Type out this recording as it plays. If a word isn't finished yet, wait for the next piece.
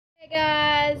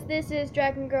Guys, this is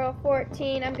Dragon Girl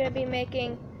 14. I'm gonna be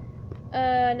making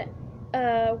an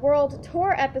world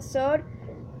tour episode,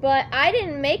 but I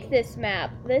didn't make this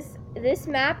map. This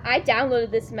map, I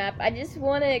downloaded this map. I just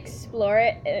want to explore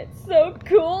it, and it's so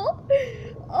cool.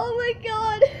 Oh my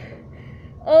god.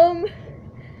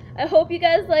 I hope you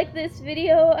guys like this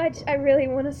video. I really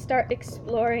want to start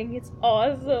exploring. It's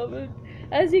awesome.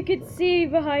 As you can see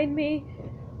behind me,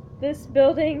 this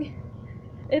building,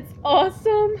 it's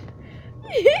awesome.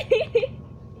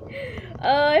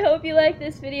 I hope you like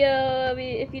this video.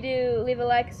 If you do, leave a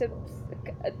like, a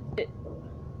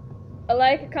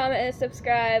comment, and a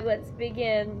subscribe. Let's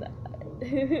begin.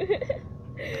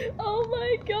 Oh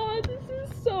my god, this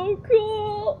is so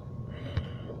cool.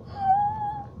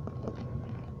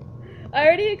 I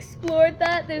already explored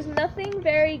that. There's nothing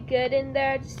very good in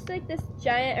there. Just like this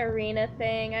giant arena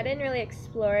thing. I didn't really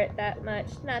explore it that much.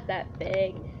 It's not that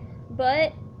big.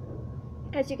 But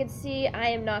as you can see, I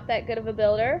am not that good of a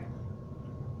builder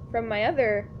from my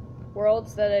other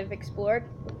worlds that I've explored.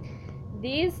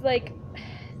 These, like,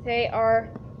 they are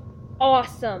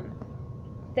awesome.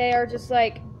 They are just,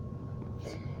 like,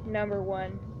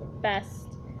 #1.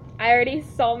 Best. I already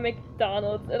saw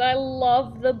McDonald's, and I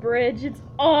love the bridge. It's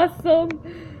awesome.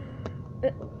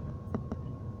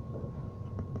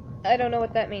 I don't know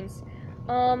what that means.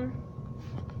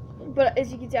 But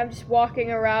as you can see, I'm just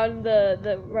walking around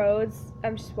the roads.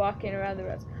 I'm just walking around the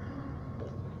roads.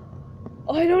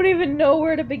 Oh, I don't even know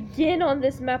where to begin on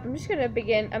this map. I'm just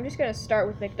gonna start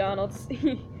with McDonald's.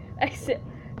 Exit.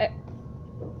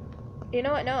 You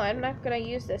know what? No, I'm not gonna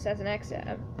use this as an exit.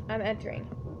 I'm entering.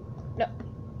 No.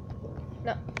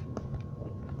 No.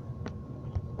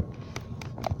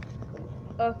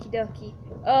 Okie dokie.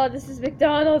 Oh, this is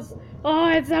McDonald's. Oh,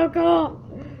 it's so cool.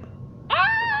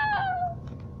 Ah!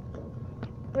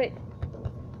 Wait.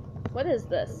 What is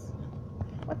this?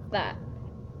 What's that?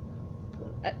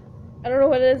 I don't know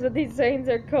what it is, but these trains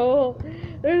are cool.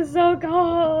 They're so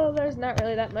cool. There's not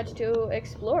really that much to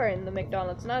explore in the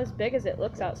McDonald's. It's not as big as it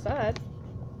looks outside.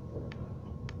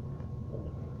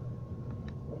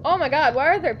 Oh my god, why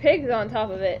are there pigs on top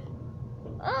of it?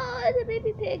 Oh, it's a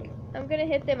baby pig. I'm gonna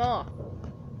hit them off.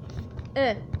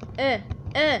 No.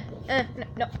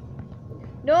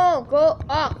 No, go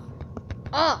off.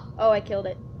 Ah! Oh, I killed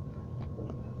it.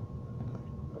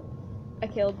 I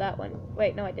killed that one.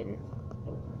 Wait, no, I didn't.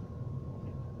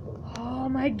 Oh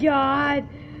my god!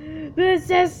 This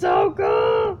is so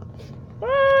cool!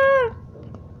 Ah!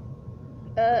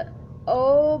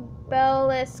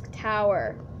 Obelisk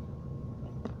Tower.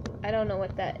 I don't know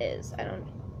what that is. I don't,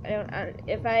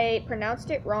 if I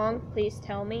pronounced it wrong, please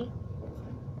tell me.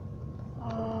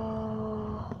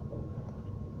 Oh.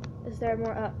 Is there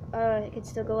more up? It can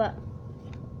still go up.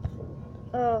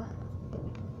 Oh.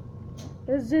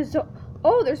 This is so...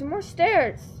 Oh, there's more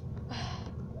stairs.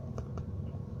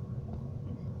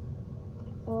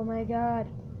 Oh my god.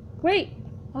 Wait.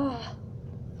 Oh.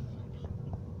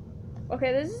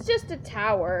 Okay, this is just a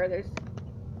tower. There's...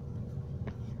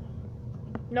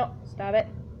 No, stop it.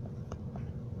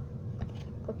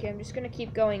 Okay, I'm just gonna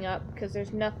keep going up because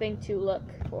there's nothing to look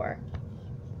for.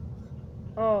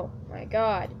 Oh my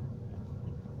god.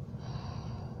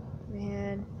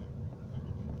 Man.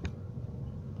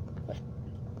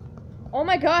 Oh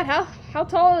my god, how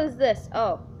tall is this?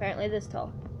 Oh, apparently this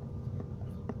tall.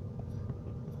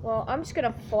 Well, I'm just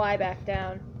gonna fly back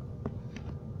down.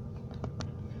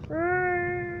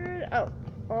 Oh,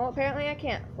 well, apparently I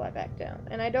can't fly back down.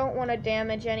 And I don't want to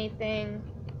damage anything.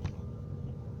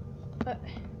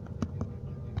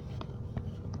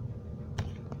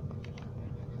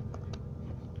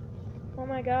 Oh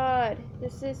my god,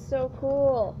 this is so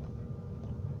cool.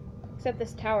 Except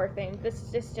this tower thing.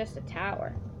 This is just a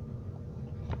tower.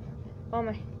 Oh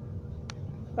my.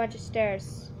 Bunch of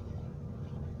stairs.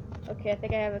 Okay, I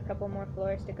think I have a couple more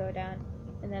floors to go down,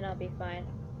 and then I'll be fine.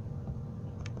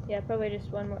 Yeah, probably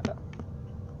just one more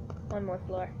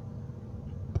floor.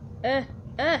 Let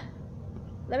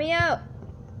me out!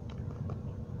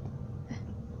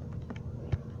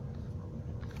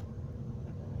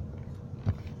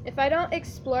 If I don't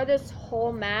explore this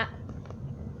whole map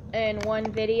in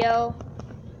one video,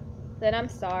 then I'm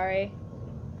sorry.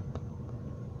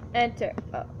 Enter.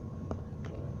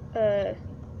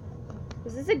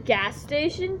 Is this a gas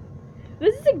station?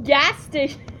 This is a gas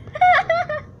station.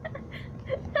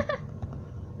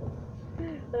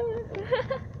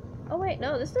 Oh wait,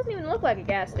 no, this doesn't even look like a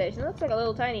gas station. It looks like a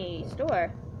little tiny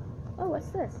store. Oh,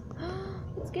 what's this?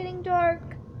 It's getting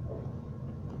dark.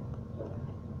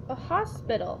 A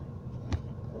hospital.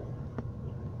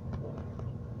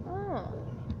 Oh.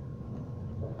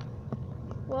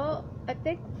 Well, I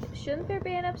think, shouldn't there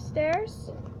be an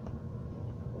upstairs?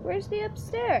 Where's the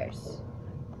upstairs?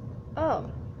 Oh,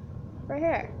 right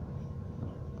here.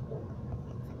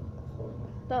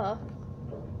 Duh.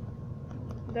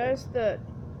 There's the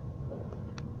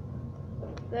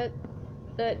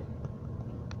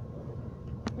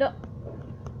no.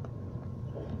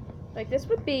 Like this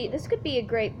could be a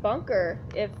great bunker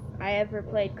if I ever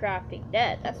played Crafting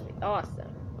Dead. That's be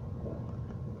awesome.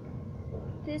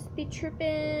 This be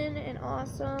trippin' and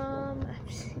awesome.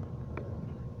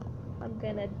 I'm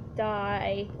gonna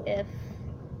die if.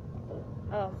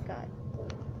 Oh god.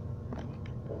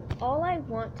 All I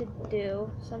want to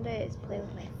do someday is play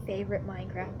with my favorite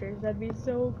Minecrafters. That'd be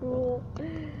so cool.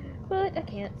 But I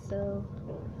can't, so.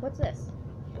 What's this?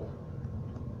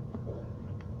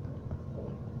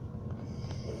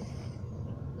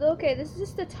 Okay, this is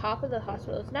just the top of the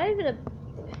hospital. It's not even a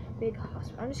big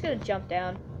hospital. I'm just gonna jump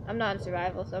down. I'm not in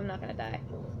survival, so I'm not gonna die.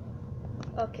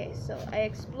 Okay, so I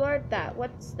explored that.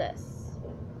 What's this?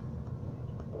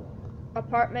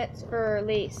 Apartments for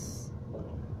lease.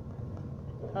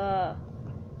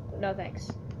 No thanks.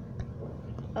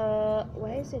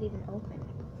 Why is it even open?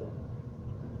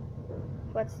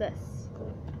 What's this?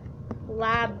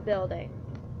 Lab building.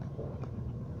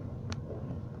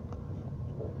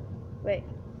 Wait.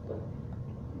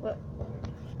 What?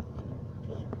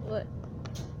 What?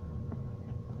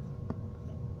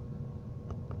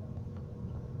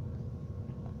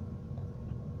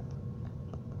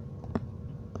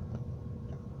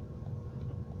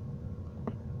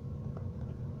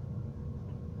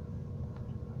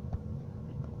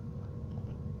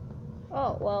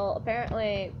 Oh, well,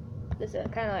 apparently this is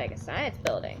kind of like a science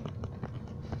building.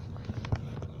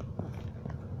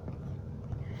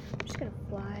 I'm just gonna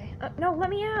fly. No, let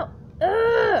me out!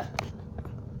 Ugh!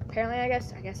 Apparently, I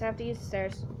guess I have to use the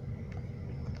stairs.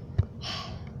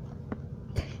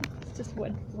 It's just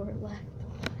one floor left.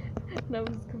 No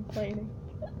one's complaining.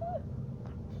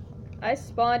 I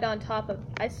spawned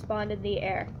in the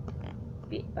air.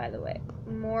 By the way.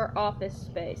 More office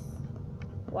space.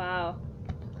 Wow.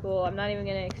 Cool, I'm not even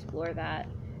gonna explore that.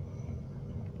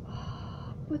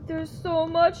 But there's so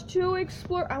much to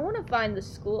explore. I wanna find the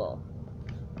school.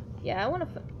 Yeah,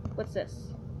 what's this?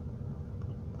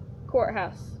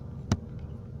 Courthouse.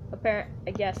 I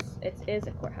guess it is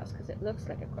a courthouse because it looks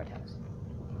like a courthouse.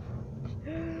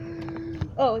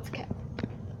 Oh, it's cat.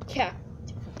 Cat.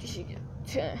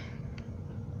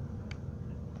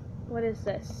 What is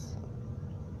this?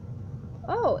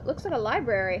 Oh, it looks like a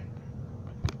library.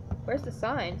 Where's the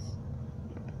signs?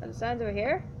 Are the signs over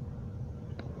here?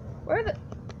 Where are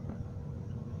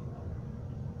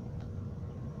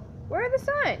the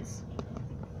signs?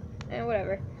 And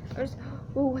whatever.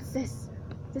 Oh, what's this?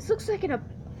 This looks like a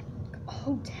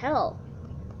hotel.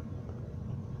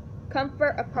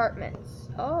 Comfort Apartments.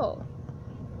 Oh.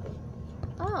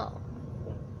 Oh.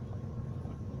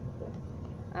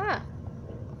 Ah.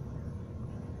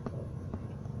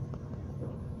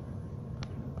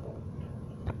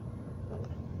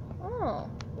 Oh.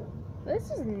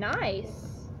 This is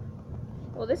nice.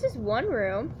 Well, this is one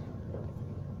room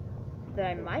that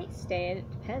I might stay in.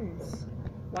 It depends.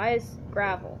 Why is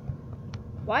gravel?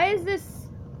 Why is this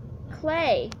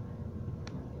clay?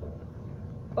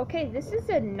 Okay, this is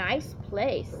a nice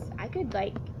place. I could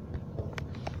like.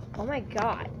 Oh my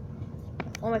god.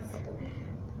 Oh my.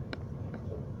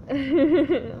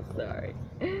 Sorry.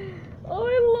 Oh,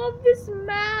 I love this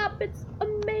map. It's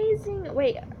amazing.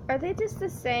 Wait, are they just the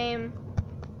same?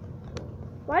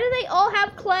 Why do they all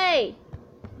have clay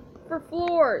for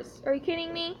floors? Are you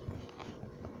kidding me?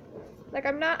 Like,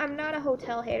 I'm not a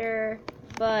hotel hater,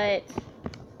 but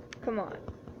come on.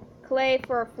 Clay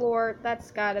for a floor,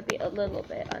 that's gotta be a little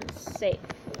bit unsafe.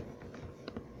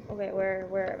 Okay,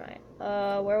 where am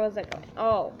I? Where was I going?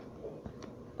 Oh.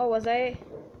 Oh, was I?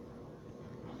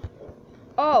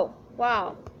 Oh,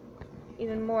 wow.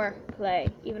 Even more clay,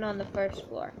 even on the first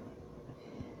floor.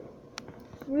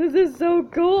 This is so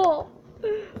cool.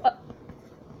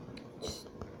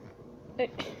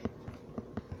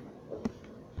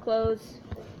 Close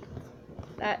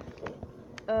that.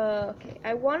 Okay.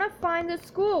 I want to find the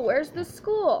school. Where's the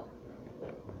school?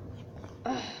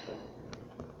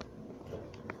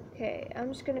 Okay,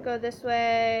 I'm just gonna go this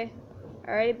way. I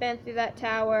already been through that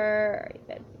tower. Already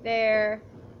been there.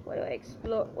 What do I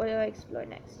explore? What do I explore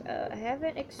next? I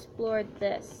haven't explored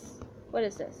this. What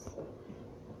is this?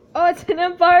 Oh, it's the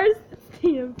Empire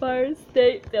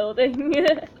State Building.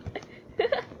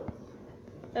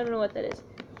 I don't know what that is.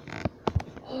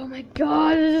 Oh my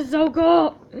god, this is so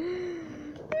cool!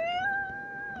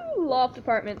 Loft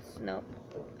apartments. No.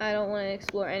 I don't want to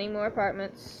explore any more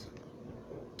apartments.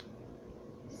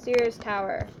 Sears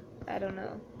Tower. I don't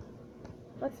know.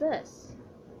 What's this?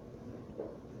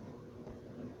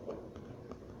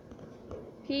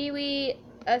 Pee-wee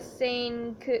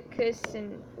Asane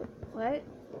Kusin. What?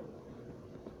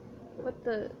 What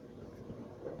the?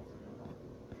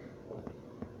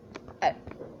 I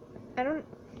don't.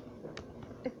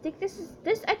 I think this is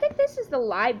the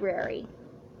library.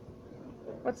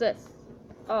 What's this?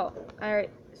 Oh, I already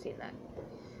seen that.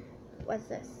 What's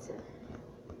this?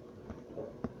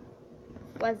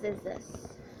 What is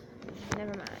this?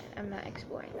 Never mind. I'm not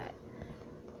exploring that.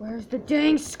 Where's the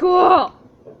dang school?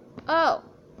 Oh.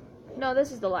 No,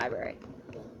 this is the library.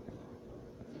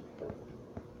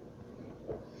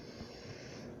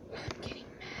 I'm getting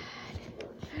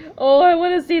mad. Oh, I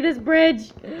want to see this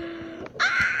bridge.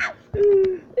 Ah!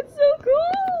 It's so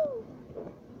cool.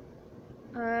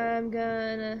 I'm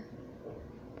gonna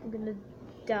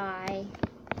die.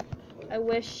 I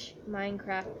wish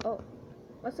Minecraft. Oh,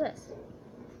 what's this?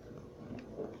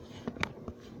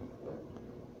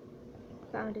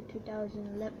 Founded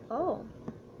 2011. Oh.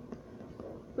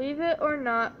 Believe it or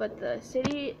not, but the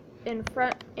city in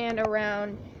front and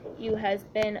around you has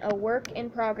been a work in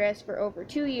progress for over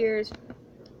 2 years.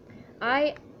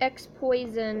 I,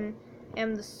 X-Poison,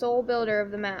 am the sole builder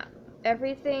of the map.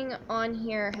 Everything on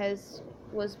here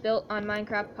was built on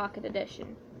Minecraft Pocket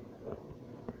Edition.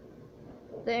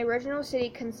 The original city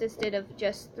consisted of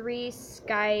just 3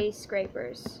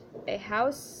 skyscrapers, a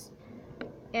house,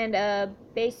 and a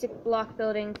basic block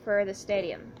building for the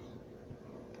stadium.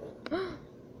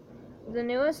 The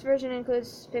newest version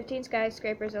includes 15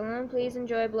 skyscrapers. Alone, please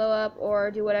enjoy, blow up, or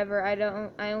do whatever. I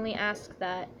only ask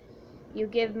that you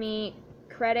give me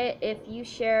credit if you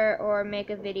share or make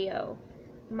a video.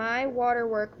 My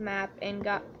waterwork map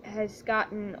has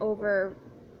gotten over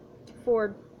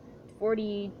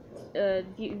 40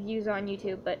 views on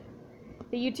YouTube, but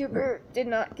the YouTuber did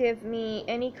not give me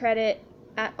any credit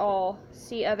at all.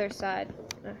 See other side.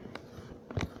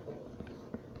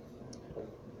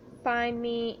 Find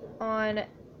me on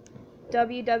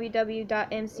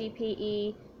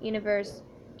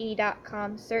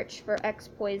www.mcpeuniverse.com. Search for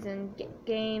X-Poison.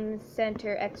 Game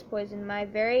Center X-Poison. My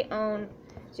very own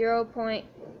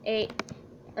 0.8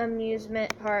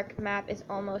 amusement park map is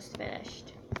almost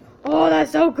finished. Oh,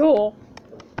 that's so cool!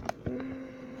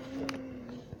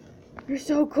 You're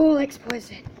so cool,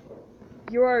 X-Poison.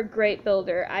 You're a great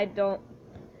builder. I don't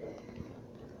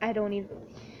even...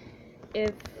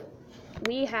 If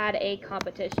we had a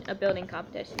competition, a building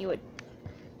competition,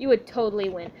 you would totally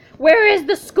win. Where is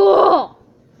the school?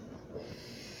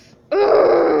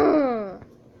 Ugh.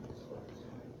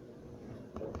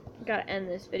 Gotta end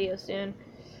this video soon.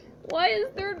 Why is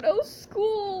there no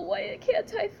school? Why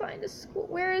can't I find a school?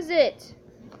 Where is it?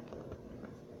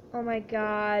 Oh my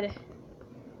god.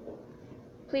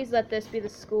 Please let this be the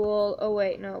school. Oh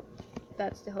wait, no.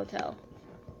 That's the hotel.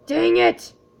 Dang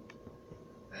it!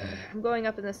 I'm going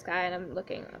up in the sky and I'm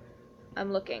looking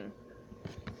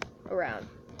around.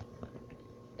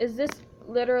 Is this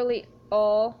literally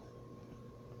all?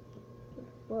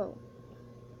 Whoa.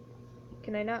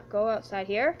 Can I not go outside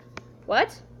here?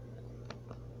 What?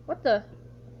 What the?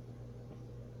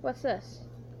 What's this?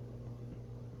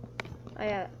 Oh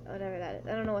yeah, whatever that is.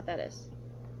 I don't know what that is.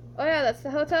 Oh yeah, that's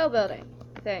the hotel building,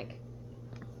 I think.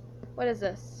 What is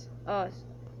this? Oh,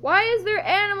 why is there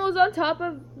animals on top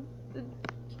of...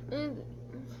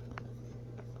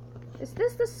 Is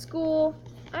this the school?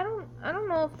 I don't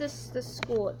know if this is the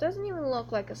school. It doesn't even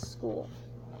look like a school.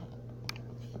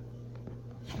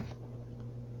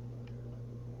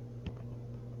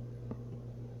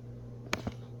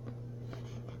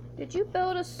 Did you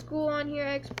build a school on here,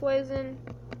 X-Poison?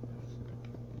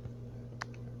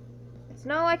 It's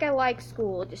not like I like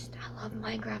school, just I love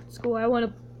Minecraft school. I want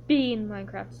to be in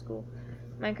Minecraft school.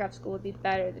 Minecraft school would be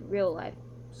better than real life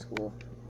school.